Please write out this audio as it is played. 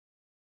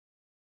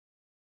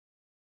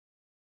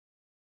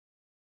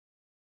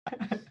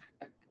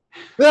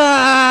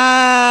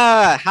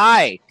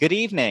Hi, good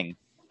evening.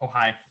 Oh,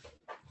 hi.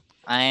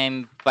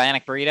 I'm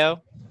Bionic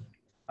Burrito,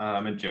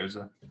 I'm in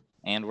Joza.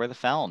 and we're the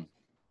Feln.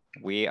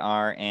 We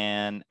are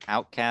an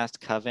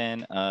outcast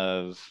coven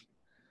of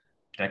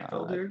Deck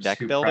builders deck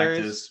who builders.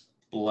 practice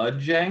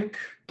bloodjank.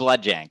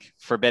 Bloodjank,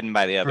 forbidden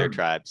by the other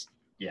tribes.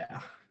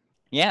 Yeah.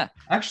 Yeah.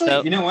 Actually,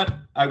 So- you know what?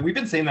 We've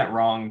been saying that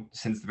wrong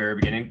since the very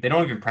beginning. They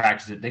don't even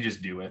practice it; they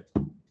just do it.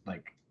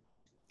 Like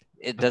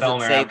It the doesn't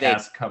Felner say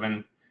outcast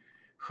coven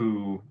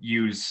who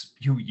use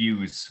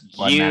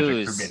blood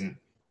magic forbidden.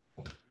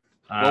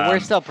 Well, we're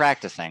still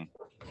practicing.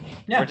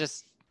 Yeah. We're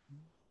just,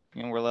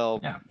 we're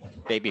little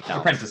baby Felns.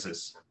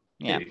 Apprentices.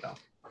 Yeah. Baby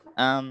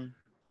Feln.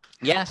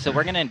 Yeah, so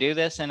we're gonna do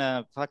this in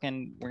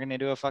we're gonna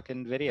do a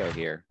fucking video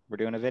here. We're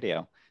doing a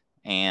video,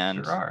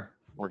 and Sure are.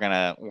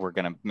 we're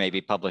gonna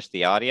maybe publish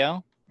the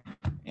audio,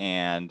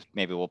 and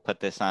maybe we'll put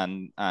this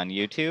on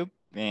YouTube,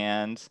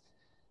 and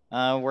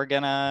we're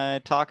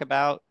gonna talk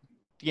about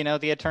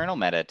the Eternal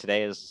meta.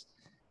 Today is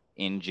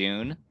in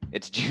June.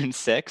 It's June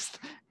 6th,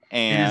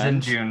 and It is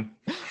in June.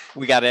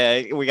 we got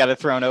a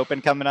Throne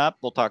Open coming up.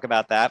 We'll talk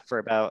about that for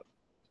about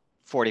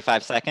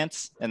 45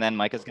 seconds, and then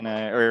Micah's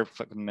gonna, or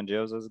fucking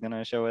Menjoza's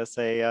gonna show us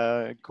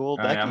a cool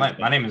deck. Yeah,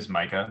 my name is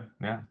Micah.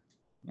 Yeah.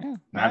 Yeah,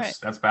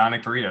 that's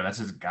Bionic Burrito. That's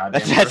his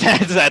goddamn.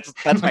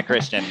 That's my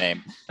Christian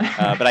name,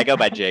 but I go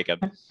by Jacob.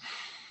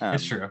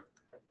 It's true.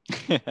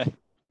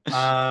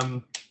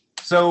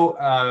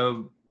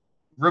 So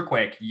real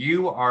quick,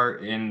 you are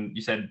in.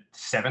 You said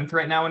 7th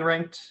right now in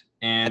ranked,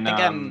 and I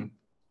think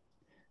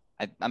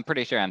I'm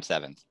pretty sure I'm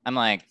 7th. I'm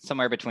like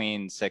somewhere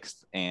between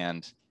 6th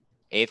and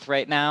 8th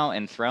right now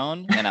in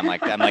Throne, and I'm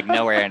like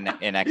nowhere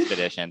in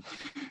Expedition.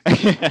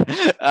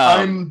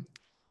 I'm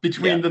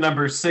between the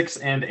numbers 6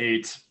 and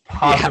 8,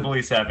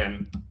 possibly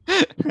 7.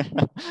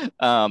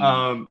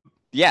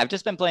 Yeah, I've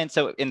just been playing.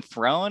 So in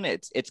Throne,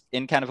 it's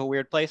in kind of a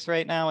weird place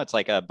right now. It's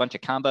like a bunch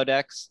of combo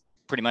decks.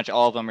 Pretty much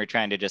all of them are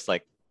trying to just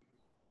like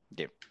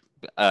do.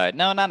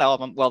 No, not all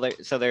of them. Well,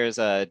 there's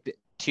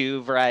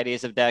 2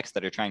 varieties of decks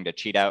that are trying to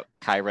cheat out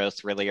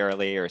Kairos really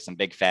early, or some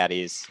big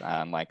fatties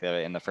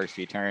in the first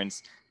few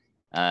turns.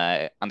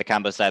 On the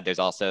combo side, there's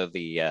also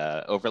the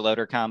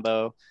Overloader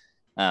combo.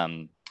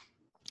 On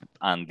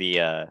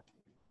the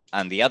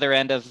other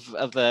end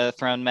of the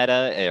Throne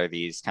meta are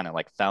these kind of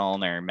like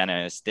Feln or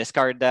Menace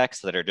discard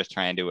decks that are just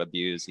trying to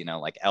abuse,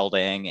 like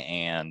Elding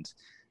and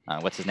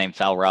what's his name,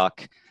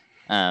 Felrock.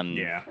 And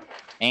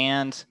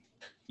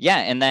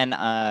then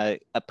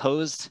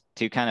opposed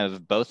to kind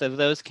of both of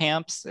those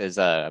camps is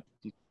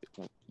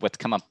what's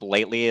come up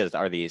lately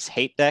are these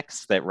hate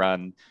decks that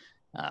run,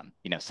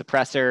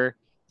 Suppressor,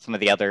 some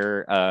of the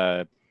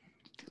other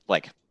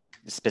like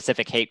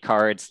specific hate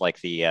cards, like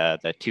the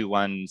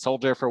 2/1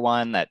 Soldier for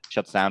 1 that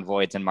shuts down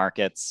voids and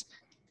markets,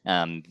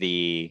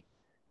 the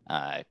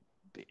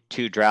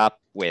 2-drop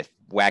with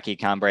wacky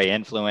Cambrai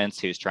influence,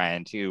 who's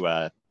trying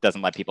to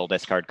doesn't let people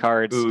discard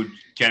cards. Ooh,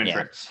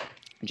 Genitrix.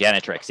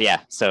 Genitrix,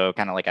 yeah. So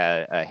kind of like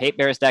a hate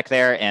bears deck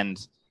there, and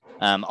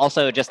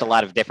also just a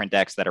lot of different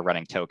decks that are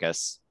running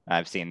Tokus.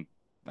 I've seen.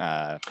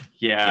 I've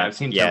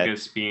seen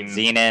Tokus being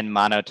Xenon,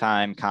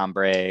 Monotime,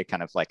 Cambrai,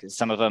 kind of like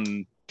some of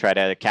them try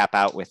to cap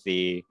out with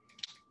the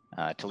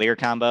Talir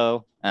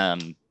combo.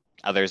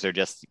 Others are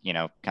just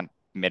kind of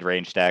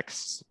mid-range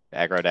decks,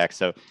 aggro decks.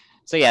 So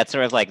yeah, it's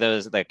sort of like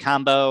the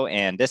combo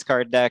and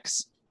discard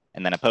decks,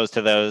 and then opposed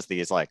to those,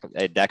 these like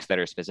decks that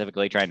are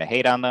specifically trying to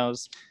hate on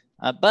those.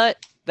 But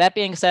that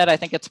being said, I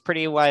think it's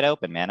pretty wide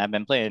open, man. I've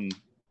been playing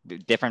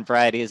different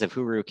varieties of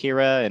Huru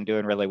Kira and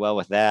doing really well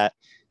with that.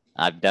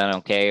 I've done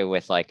okay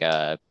with like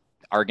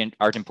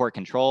Argenport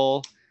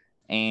Control,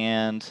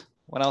 and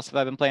what else have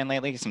I been playing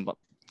lately? Some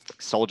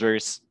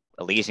Soldiers,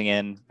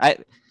 Elysian. I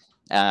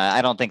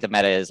don't think the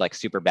meta is like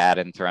super bad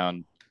in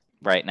Throne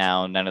right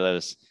now. None of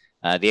those.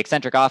 The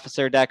Eccentric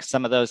Officer decks,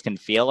 some of those can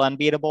feel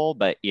unbeatable,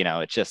 but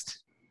it's just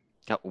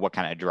what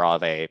kind of draw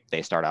they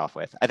start off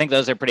with. I think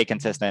those are pretty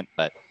consistent,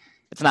 but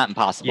it's not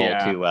impossible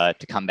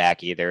to come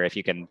back either if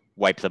you can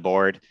wipe the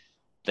board.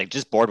 Like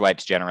just board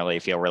wipes generally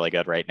feel really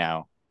good right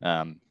now.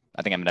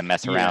 I think I'm gonna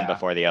mess around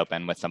before the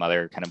open with some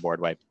other kind of board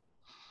wipe,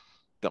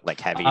 like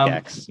heavy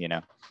decks.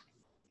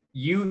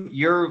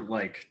 You're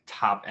like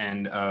top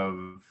end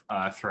of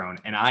Throne,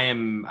 and I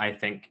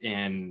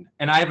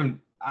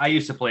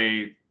used to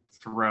play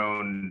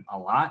Throne a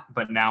lot,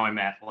 but now I'm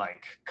at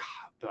like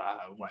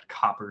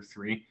Copper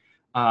 3.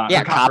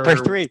 Copper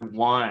 3.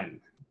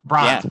 1.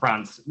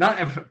 Bronze. Not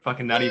even,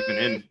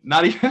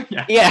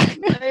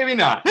 maybe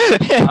not.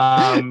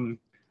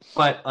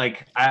 But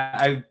like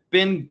I've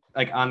been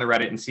like on the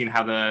Reddit and seen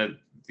how the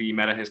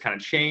meta has kind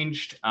of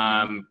changed.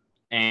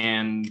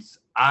 And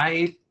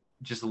I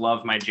just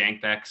love my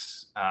jank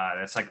decks.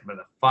 That's like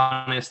the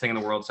funnest thing in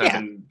the world. So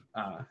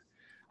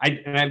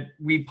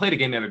we played a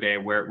game the other day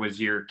where it was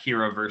your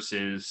Kira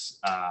versus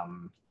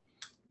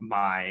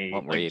my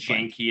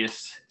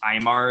jankiest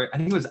Aymar. I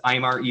think it was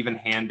Aymar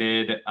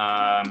even-handed.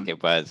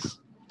 It was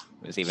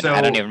even.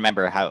 I don't even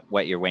remember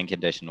what your win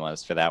condition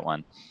was for that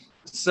one.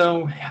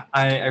 So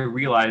I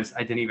realized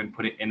I didn't even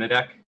put it in the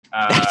deck.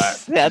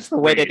 That's the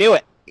way to do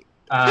it.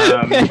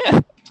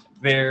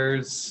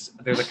 There's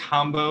a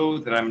combo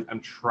that I'm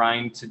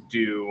trying to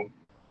do,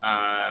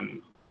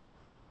 and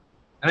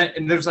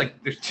there's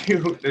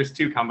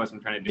two combos I'm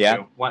trying to do.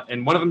 Yeah.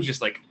 One of them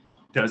just like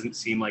doesn't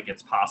seem like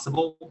it's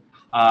possible,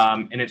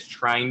 and it's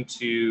trying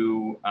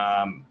to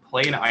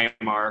play an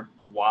IMR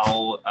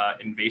while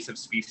invasive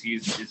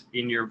species is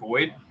in your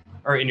void,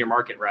 or in your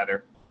market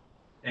rather,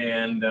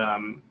 and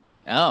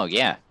oh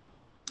yeah.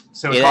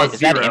 So is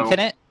that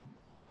infinite?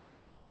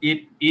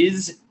 It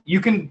is. You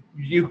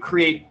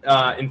create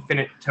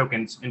infinite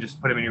tokens and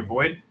just put them in your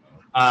void.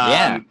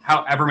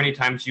 However many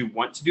times you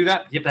want to do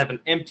that, you have to have an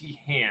empty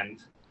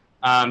hand.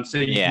 So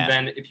you can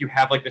then, if you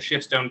have like the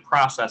Shiftstone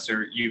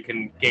processor, you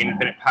can gain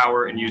infinite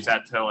power and use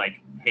that to like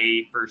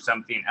pay for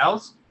something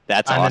else.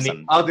 That's awesome. And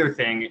then the other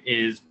thing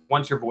is,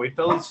 once your void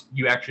fills,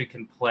 you actually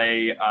can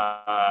play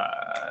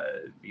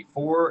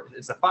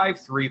it's a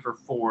 5/3 for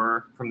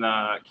 4 from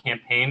the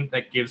campaign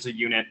that gives a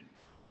unit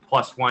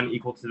 +1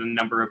 equal to the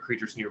number of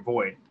creatures in your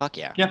void. Fuck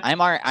yeah.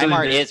 IMAR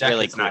is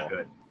really cool. Not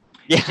good.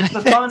 Yeah. It's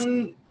a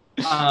fun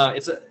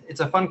it's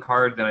a fun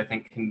card that I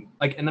think can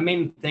like, and the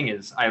main thing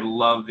is I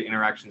love the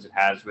interactions it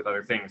has with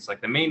other things.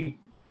 Like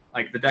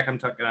the deck I'm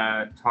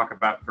gonna talk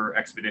about for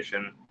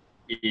Expedition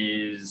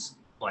is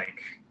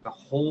like, the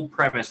whole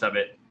premise of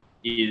it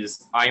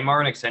is IMAR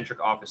and Eccentric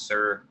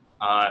Officer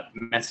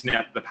messing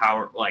up the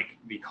power, like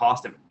the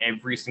cost of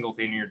every single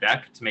thing in your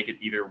deck to make it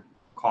either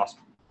cost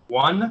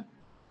 1,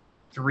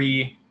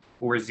 3,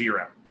 or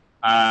 0.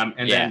 And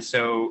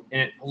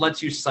it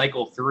lets you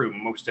cycle through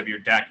most of your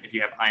deck if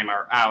you have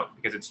IMAR out,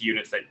 because it's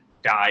units that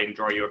die and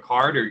draw you a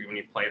card, or when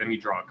you play them, you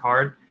draw a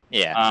card.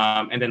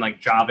 Yeah. And then like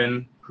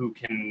Javan, who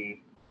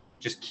can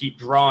just keep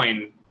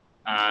drawing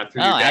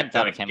through your deck to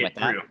like, get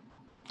through. That.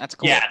 That's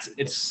cool. Yeah,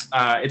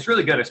 it's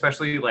really good,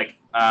 especially like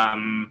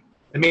the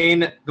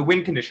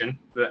win condition,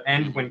 the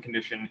end win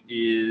condition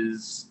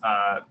is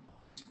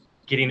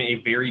getting a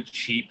very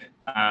cheap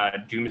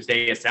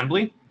Doomsday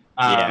assembly.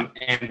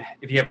 And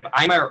if you have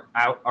IMAR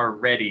out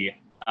already,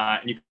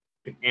 and you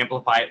can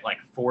amplify it like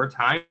 4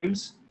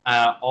 times,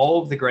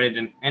 all of the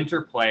Grenadin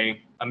enter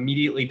play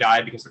immediately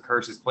die because the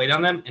curse is played on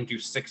them and do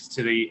 6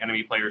 to the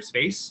enemy player's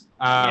face.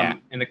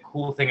 And the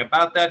cool thing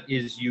about that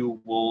is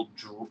you will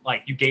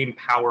you gain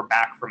power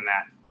back from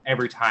that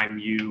every time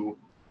you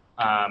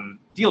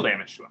deal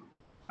damage to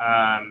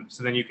them.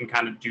 So then you can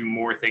kind of do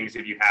more things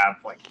if you have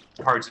like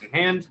cards in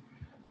hand.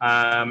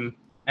 And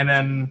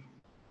then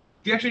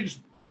you actually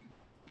just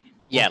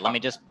let me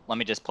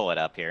just pull it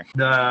up here.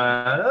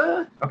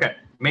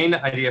 Main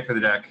idea for the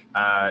deck: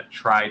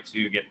 try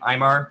to get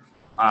IMAR,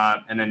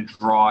 and then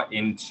draw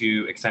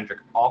into Eccentric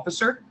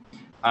Officer.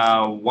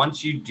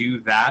 Once you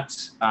do that,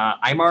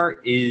 IMAR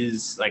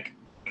is like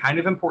kind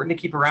of important to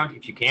keep around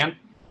if you can.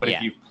 But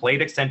if you've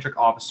played Eccentric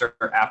Officer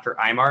after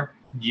IMAR,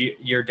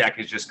 your deck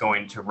is just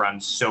going to run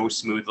so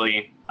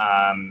smoothly.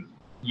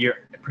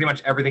 Pretty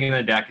much everything in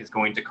the deck is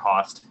going to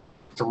cost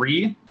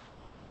 3,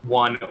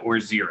 1, or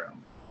 0.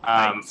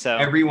 So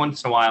every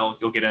once in a while,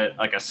 you'll get a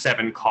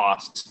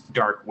 7-cost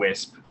Dark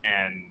Wisp,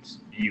 and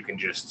you can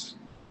just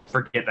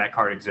forget that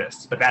card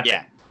exists. But that's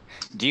it.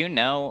 Do you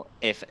know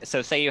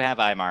say you have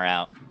IMAR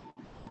out,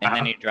 and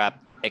then you drop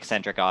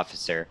Eccentric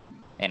Officer,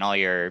 and all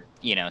your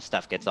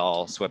stuff gets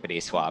all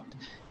swippity swapped,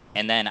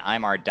 and then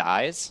IMAR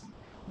dies?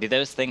 Do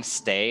those things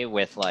stay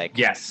with like?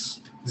 Yes.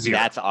 0.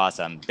 That's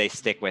awesome. They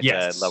stick with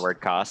the lowered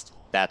cost.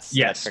 That's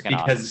freaking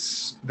awesome.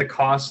 Because the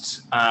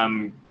cost.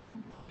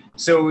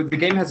 So the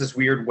game has this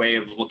weird way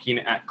of looking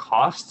at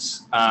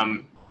costs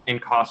and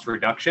cost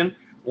reduction.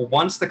 Well,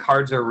 once the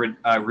cards are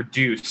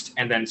reduced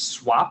and then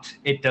swapped,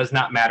 it does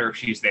not matter if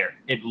she's there.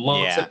 It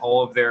looks at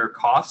all of their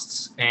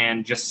costs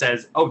and just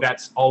says, "Oh,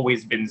 that's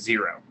always been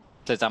 0."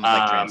 So it's almost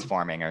like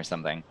transforming or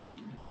something.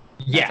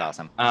 That's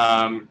awesome.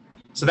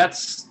 So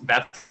that's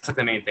like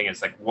the main thing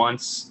is like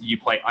once you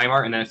play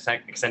IMAR and then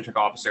Eccentric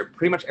Officer,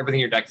 pretty much everything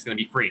in your deck is going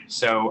to be free.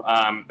 So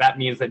that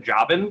means that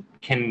Javan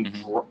can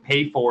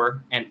pay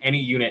for, and any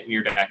unit in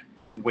your deck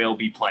will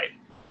be played.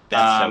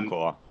 That's so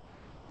cool.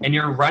 And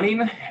you're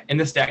running in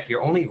this deck.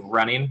 You're only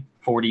running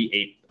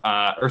 48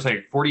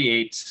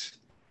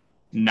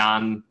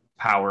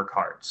 non-power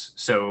cards.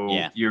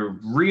 So you're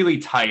really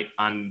tight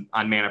on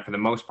mana for the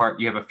most part.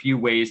 You have a few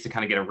ways to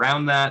kind of get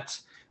around that.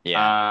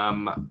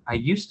 I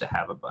used to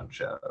have a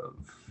bunch of.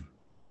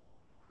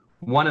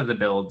 One of the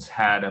builds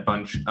had a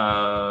bunch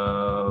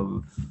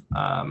of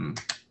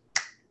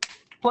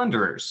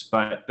Plunderers,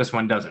 but this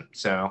one doesn't.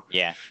 So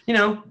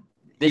either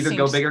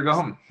go big or go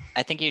home.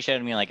 I think you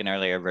showed me like an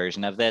earlier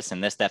version of this,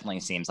 and this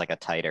definitely seems like a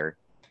tighter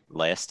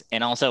list,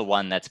 and also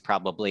one that's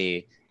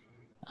probably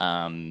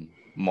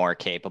more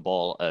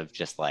capable of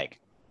just like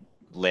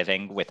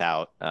living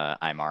without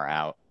IMAR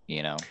out,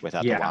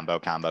 without the wombo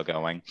combo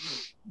going.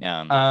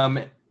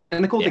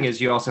 And the cool thing is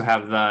you also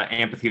have the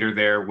Amphitheater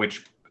there,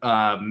 which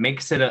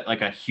makes it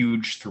a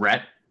huge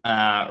threat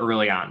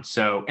early on.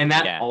 So, and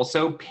that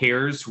also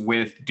pairs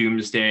with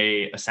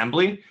Doomsday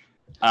Assembly.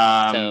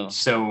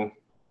 So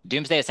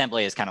Doomsday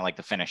Assembly is kind of like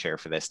the finisher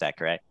for this deck,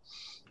 right?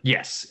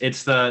 Yes,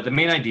 it's the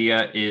main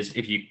idea is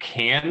if you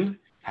can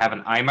have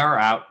an Imar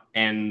out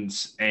and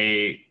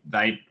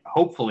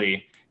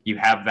hopefully you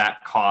have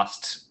that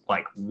cost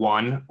like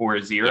 1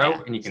 or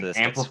 0, and you can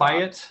amplify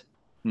it.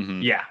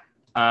 Mm-hmm. Yeah.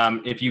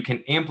 If you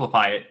can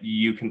amplify it,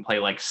 you can play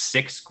like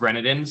 6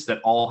 Grenadins that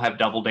all have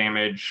double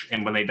damage,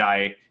 and when they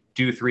die,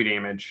 do 3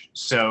 damage.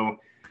 So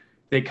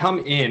they come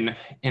in,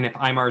 and if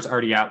Imar's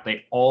already out,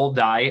 they all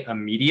die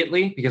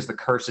immediately because the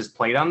curse is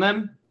played on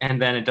them,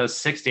 and then it does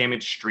 6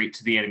 damage straight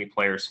to the enemy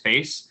player's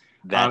face.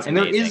 That's and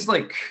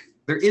amazing.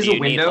 there is a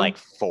window. Need like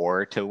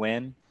 4 to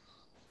win,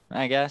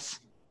 I guess.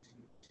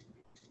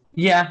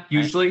 Yeah,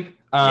 usually.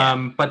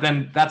 But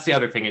then that's the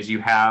other thing is you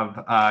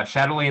have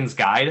Shadowlands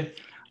Guide.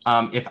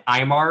 If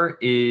Imar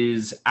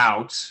is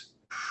out,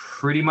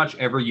 pretty much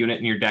every unit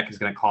in your deck is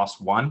going to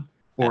cost 1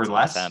 or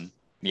less. Awesome.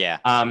 Yeah.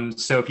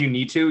 So if you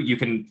need to, you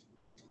can.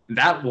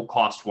 That will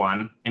cost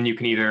 1, and you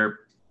can either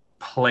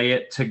play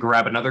it to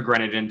grab another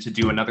Grenadin to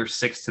do another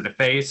 6 to the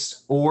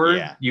face, or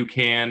you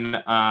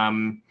can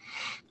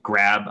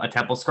grab a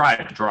Temple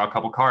Scribe to draw a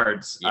couple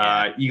cards.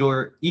 Yeah.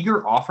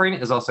 Eager Offering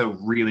is also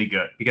really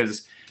good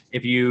because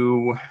if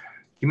you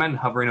mind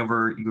hovering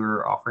over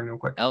Eager Offering real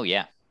quick? Oh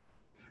yeah.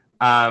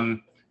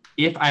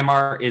 If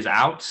Imar is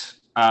out,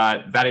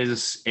 that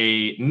is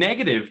a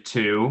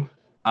 -2,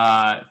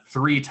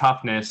 3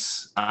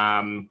 toughness.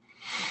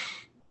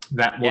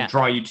 That will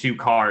draw you 2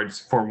 cards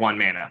for 1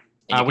 mana,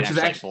 which is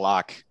actually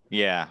block.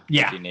 Yeah.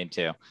 If you need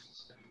to.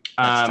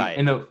 That's tight.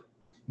 And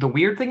the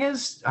weird thing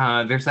is,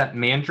 there's that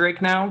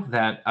Mandrake now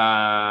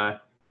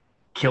that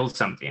kills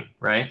something,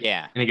 right?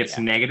 Yeah. And it gets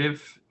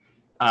negative.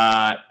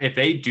 If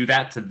they do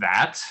that to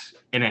that,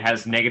 and it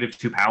has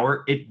 -2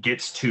 power, it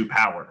gets 2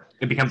 power.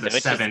 It becomes a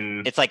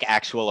 7. It's like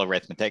actual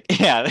arithmetic.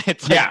 Yeah.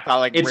 It's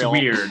it's real.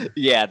 Weird.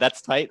 Yeah, that's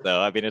tight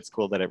though. I mean, it's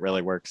cool that it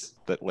really works.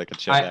 That like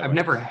it shows. I've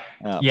never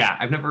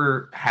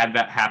had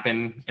that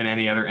happen in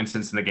any other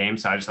instance in the game,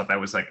 so I just thought that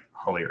was like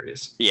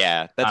hilarious.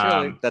 Yeah,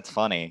 that's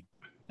funny.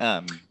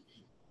 But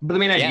the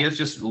main idea is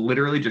just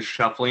literally just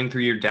shuffling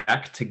through your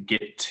deck to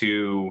get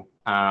to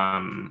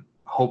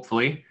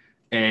hopefully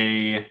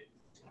a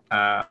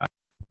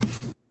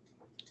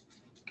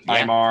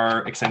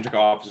Imar Eccentric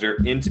Officer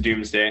into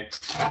Doomsday.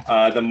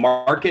 The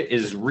market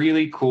is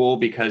really cool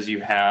because you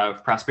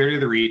have Prosperity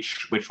of the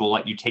Reach, which will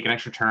let you take an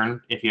extra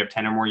turn if you have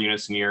 10 or more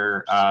units in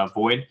your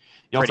void.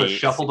 You also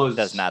shuffle those.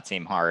 Does not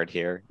seem hard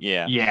here.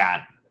 Yeah.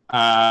 Yeah.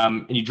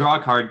 And you draw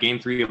a card, gain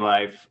 3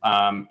 life.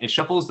 It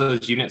shuffles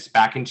those units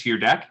back into your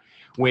deck,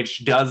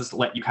 which does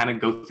let you kind of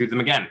go through them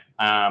again.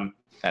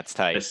 That's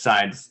tight.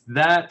 Besides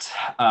that,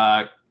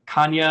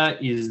 Kanya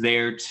is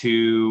there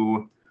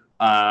to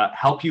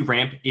help you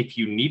ramp if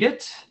you need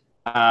it.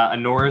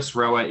 Anoris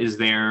Roa is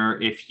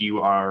there if you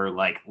are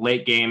like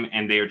late game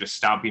and they are just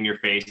stomping your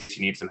face.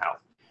 You need some help.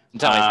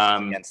 It's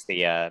always against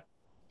the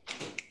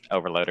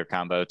Overloader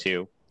combo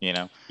too. You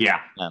know.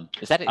 Yeah.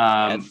 Is that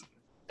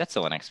that's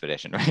still an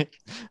Expedition, right?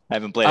 I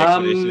haven't played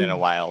Expedition in a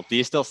while. Do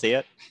you still see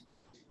it?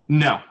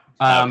 No.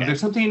 Okay. There's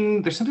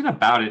something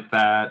about it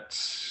that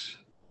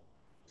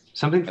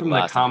something from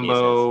the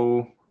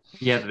combo.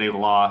 Yeah, that they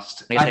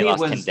lost. I think it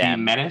was Condemn.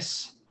 The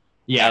Menace.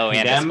 Yeah,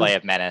 and Display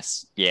of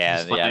Menace.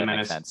 Yeah, that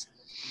makes sense.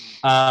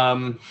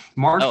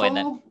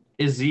 Marshall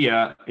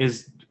Izia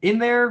is in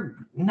there,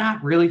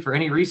 not really for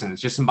any reason.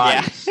 It's just some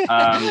bias.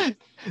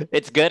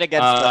 It's good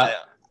against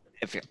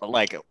if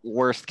like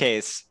worst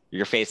case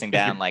you're facing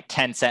down like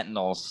 10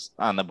 Sentinels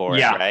on the board,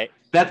 right?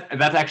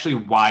 That's actually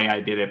why I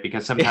did it,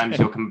 because sometimes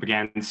you'll come up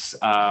against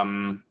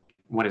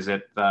what is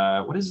it?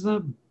 What is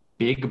the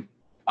big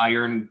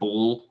iron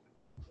bull?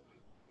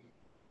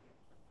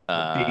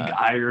 Big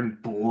iron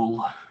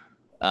bull.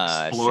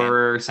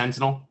 Explorer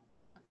Sentinel.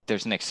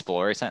 There's an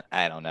Explorer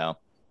I don't know.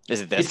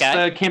 Is it this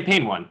guy? It's the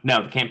campaign one.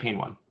 No, the campaign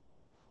one.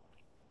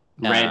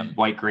 Red,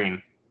 white,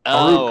 green.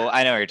 Oh,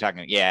 I know what you're talking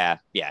about.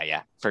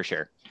 Yeah, for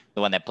sure.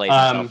 The one that plays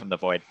himself from the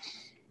void.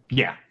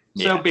 Yeah.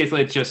 So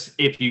basically, it's just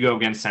if you go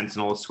against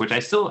Sentinels, which I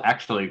still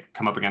actually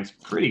come up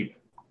against pretty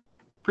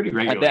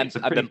regularly.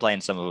 I've been playing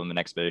some of them in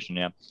Expedition,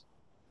 yeah.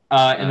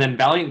 And then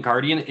Valiant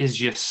Guardian is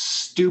just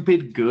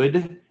stupid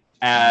good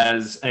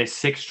as a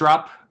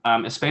 6-drop.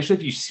 Especially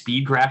if you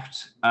speed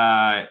graft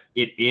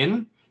it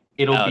in,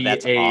 it'll be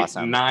a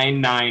awesome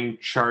 9/9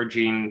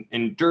 charging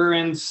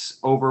endurance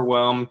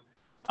overwhelm,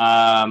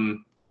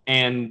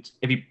 and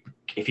if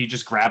you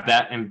just grab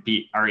that and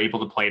are able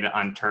to play it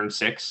on turn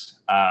 6,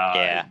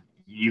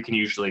 you can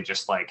usually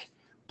just like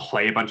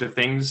play a bunch of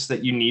things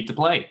that you need to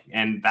play,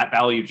 and that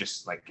value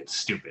just like gets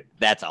stupid.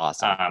 That's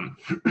awesome.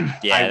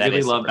 I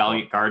really love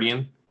Valiant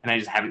Guardian, and I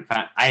just haven't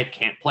found. I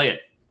can't play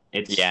it.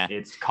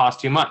 It's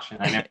cost too much,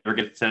 and I never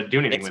get to do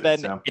anything with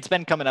it. So. It's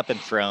been coming up in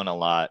Throne a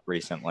lot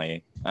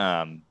recently.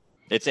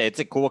 It's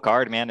a cool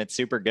card, man. It's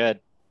super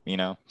good. You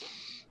know.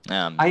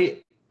 Do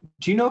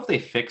you know if they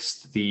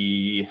fixed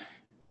the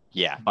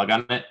bug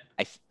on it?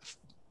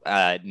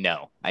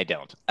 No, I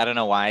don't. I don't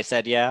know why I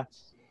said yeah.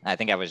 I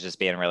think I was just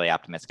being really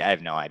optimistic. I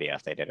have no idea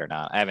if they did or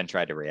not. I haven't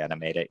tried to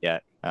reanimate it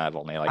yet. I've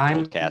only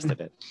casted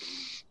it.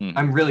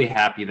 I'm really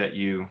happy that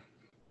you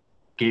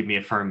gave me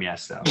a firm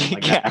yes, though.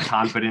 Like that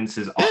confidence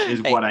is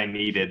what I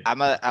needed.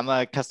 I'm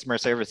a customer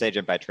service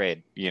agent by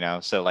trade,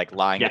 so like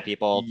lying to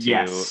people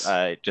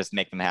to just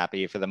make them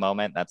happy for the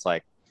moment. That's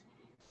like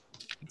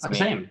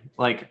same.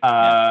 Like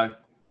yeah.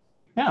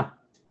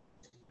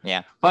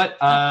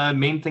 But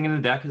main thing in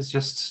the deck is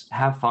just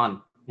have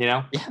fun.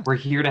 We're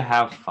here to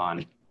have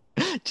fun.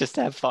 Just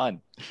have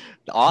fun.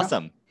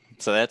 Awesome.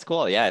 So that's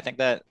cool. Yeah, I think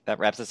that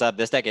wraps us up.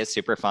 This deck is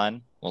super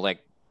fun. We'll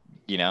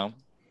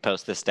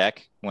post this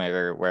deck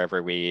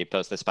wherever we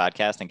post this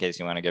podcast in case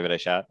you want to give it a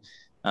shot.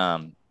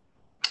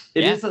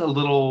 It is a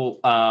little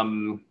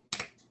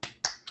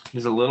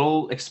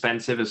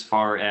expensive as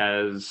far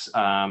as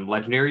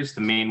legendaries.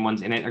 The main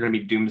ones in it are going to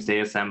be Doomsday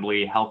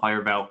Assembly,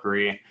 Hellfire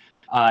Valkyrie.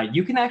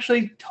 You can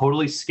actually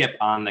totally skip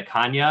on the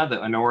Kanya, the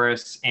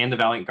Honoris, and the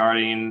Valiant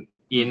Guardian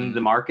in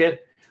the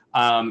market.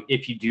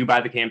 If you do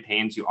buy the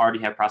campaigns, you already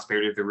have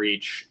Prosperity of the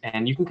Reach,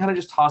 and you can kind of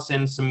just toss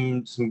in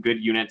some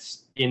good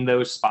units in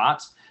those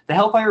spots. The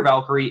Hellfire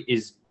Valkyrie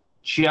is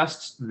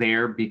just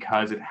there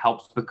because it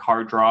helps with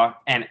card draw,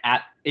 and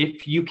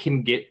if you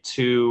can get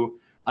to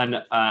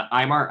an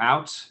Eimar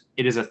out,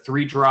 it is a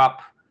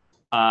 3-drop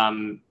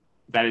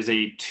that is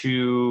a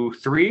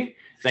 2/3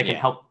 that can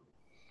help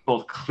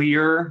both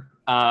clear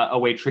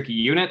away tricky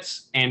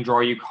units and draw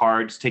you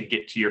cards to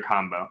get to your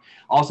combo.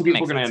 Also,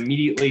 people are going to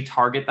immediately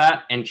target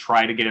that and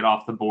try to get it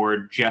off the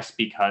board just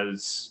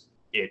because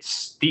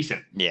it's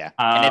decent. Yeah,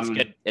 and it's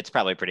good. It's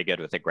probably pretty good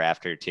with a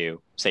grafter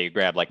too. Say you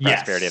grab like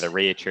Prosperity of the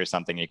Reach or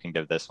something, you can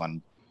give this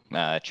one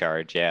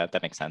charge. Yeah,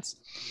 that makes sense.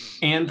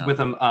 And with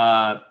them,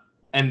 I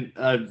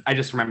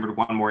just remembered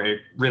one more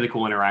really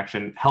cool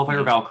interaction.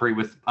 Hellfire Valkyrie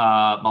with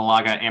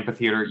Malaga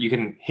Amphitheater. You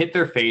can hit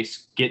their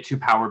face, get 2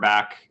 power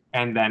back,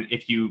 and then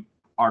if you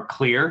are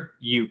clear,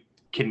 you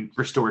can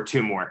restore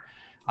 2 more.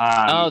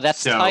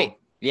 That's tight.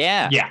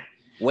 Yeah. Yeah.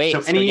 Wait,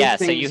 so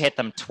you hit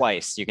them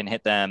twice. You can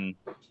hit them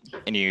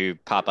and you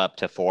pop up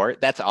to 4.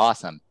 That's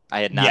awesome.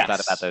 I had not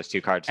thought about those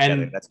 2 cards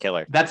together. That's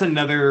killer. That's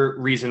another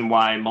reason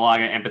why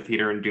Malaga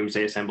Amphitheater and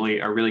Doomsday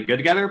Assembly are really good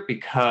together,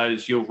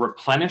 because you'll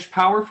replenish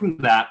power from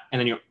that, and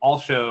then you'll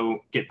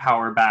also get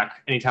power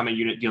back anytime a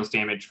unit deals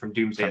damage from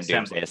Doomsday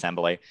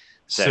Assembly.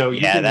 So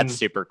that's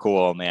super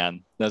cool,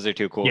 man. Those are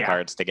 2 cool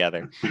cards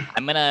together.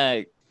 I'm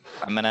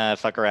gonna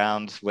fuck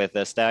around with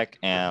this deck,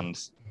 and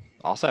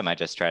also I might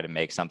just try to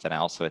make something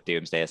else with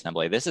Doomsday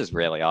Assembly. This is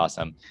really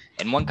awesome.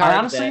 And one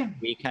card that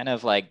we kind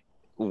of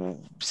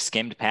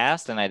skimmed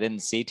past and I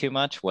didn't see too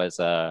much was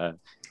Okesa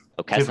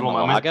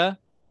Malaga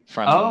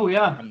from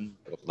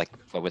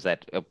what was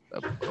that?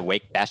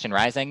 Awake Bastion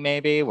Rising,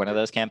 maybe one of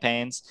those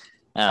campaigns.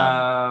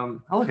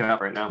 I'll look it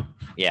up right now.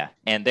 Yeah,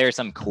 and there's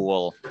some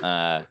cool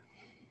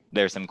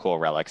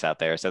relics out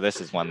there. So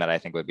this is one that I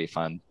think would be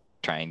fun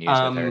try and use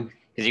with her.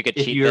 Because you could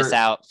cheat this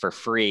out for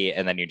free,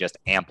 and then you just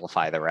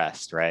amplify the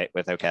rest, right,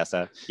 with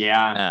Okesa.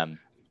 Yeah.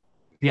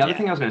 The other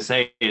thing I was going to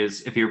say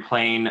is if you're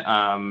playing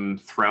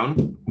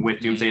Throne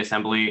with Doomsday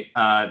Assembly,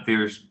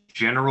 there's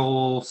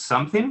General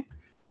something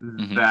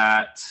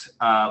that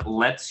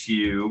lets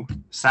you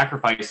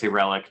sacrifice a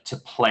relic to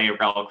play a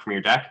relic from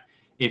your deck.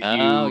 If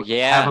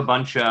you have a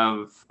bunch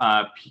of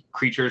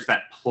creatures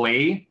that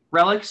play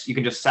relics, you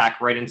can just sack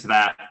right into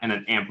that and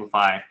then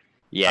amplify.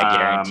 Yeah,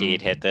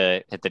 guaranteed hit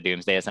the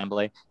Doomsday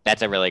Assembly.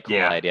 That's a really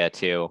cool idea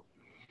too.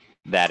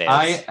 That is.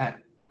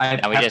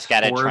 Now we just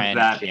gotta try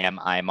and jam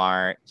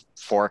Eimar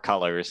 4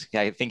 colors.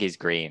 I think he's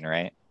green,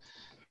 right?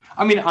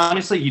 I mean,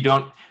 honestly, you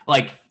don't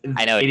like.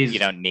 I know you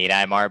don't need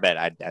Eimar, but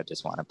I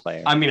just want to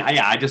play her. I mean,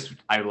 I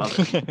love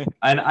it,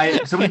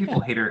 and so many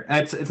people hate her.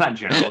 It's not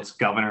General, it's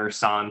Governor.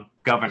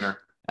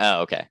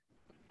 Oh, okay.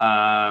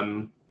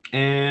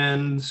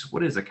 And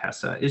what is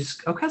Okesa? Is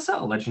Okesa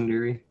a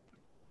legendary?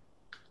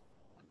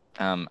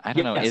 I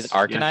don't know. Is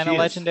Arcanine a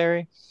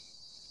legendary?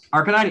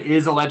 Arcanine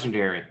is a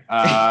legendary.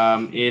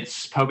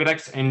 Its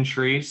Pokedex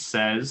entry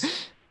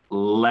says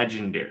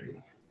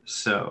legendary.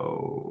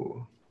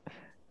 So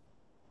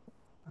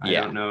I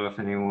don't know if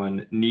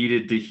anyone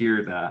needed to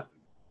hear that.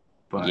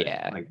 But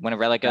when a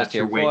relic goes to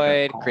your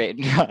void,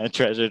 create a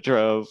treasure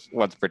trove.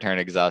 Once per turn,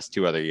 exhaust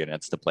 2 other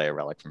units to play a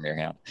relic from your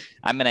hand.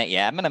 I'm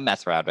gonna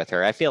mess around with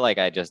her. I feel like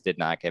I just did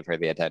not give her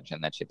the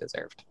attention that she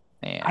deserved.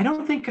 And I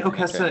don't think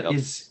Okesa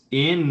is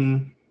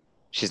in.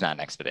 She's not an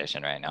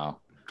expedition right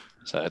now,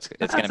 so it's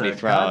gonna be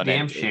thrown.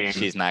 And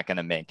she's not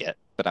gonna make it,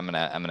 but I'm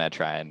gonna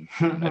try and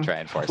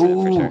force it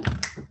for sure.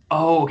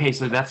 Oh, okay.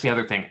 So that's the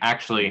other thing.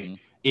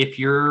 Actually, if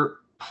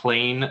you're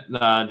playing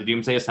the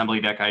Doomsday Assembly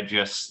deck I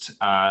just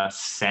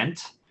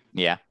sent,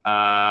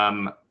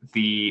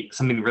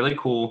 something really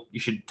cool you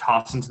should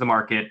toss into the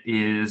market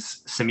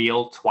is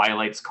Samil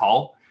Twilight's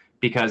Call,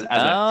 because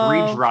as a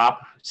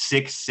 3-drop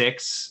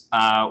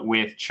 6/6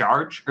 with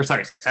charge, or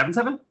sorry,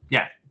 7/7,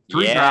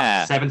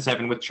 3-drop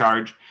 7/7 with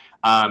charge.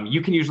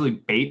 You can usually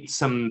bait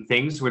some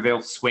things where they'll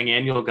swing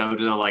in. You'll go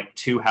to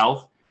 2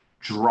 health,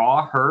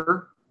 draw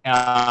her,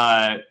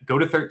 go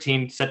to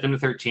 13, set them to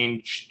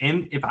 13.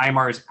 And if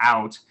Eimar is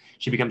out,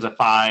 she becomes a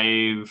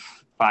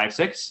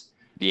 5/6.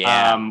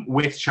 Yeah.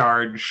 With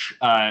charge,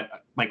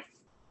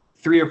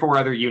 3 or 4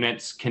 other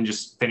units can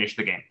just finish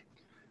the game.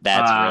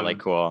 That's really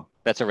cool.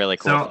 That's a really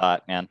cool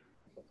thought, man.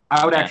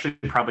 I would actually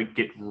probably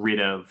get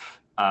rid of.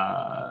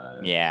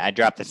 Yeah, I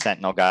dropped the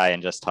Sentinel guy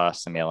and just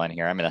tossed the meal in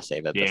here. I'm gonna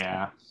save it.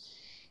 Yeah.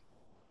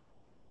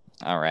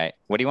 All right.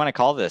 What do you want to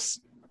call this?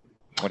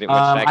 What should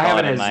I call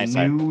it as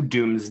New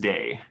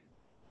Doomsday.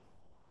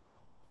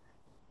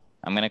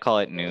 I'm gonna call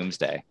it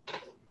Noomsday.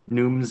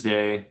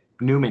 Noomsday.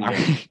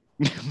 Noomin.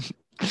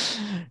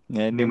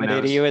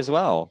 Noomin to you as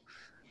well.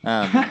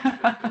 Well,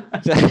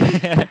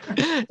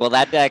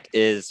 that deck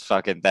is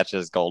fucking. That's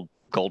just gold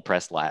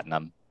pressed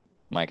Latinum.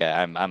 Like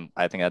I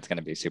think that's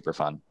gonna be super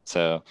fun.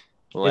 So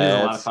it is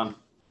a lot of fun.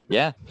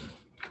 Yeah,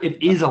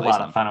 it is a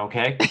lot of fun.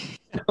 Okay.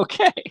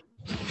 Okay.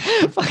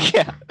 Fuck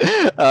yeah.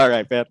 All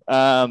right, man.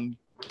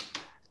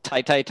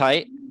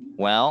 Tight.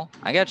 Well,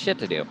 I got shit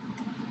to do.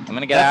 I'm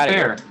gonna get out of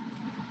here.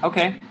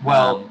 Okay.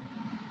 Well,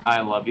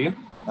 I love you.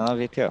 I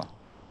love you too.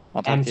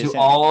 I'll talk and to you to soon.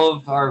 all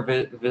of our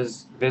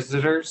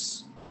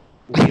visitors,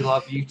 we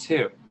love you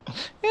too.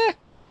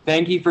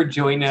 Thank you for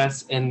joining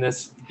us in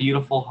this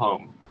beautiful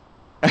home.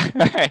 All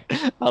right.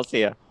 I'll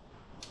see you.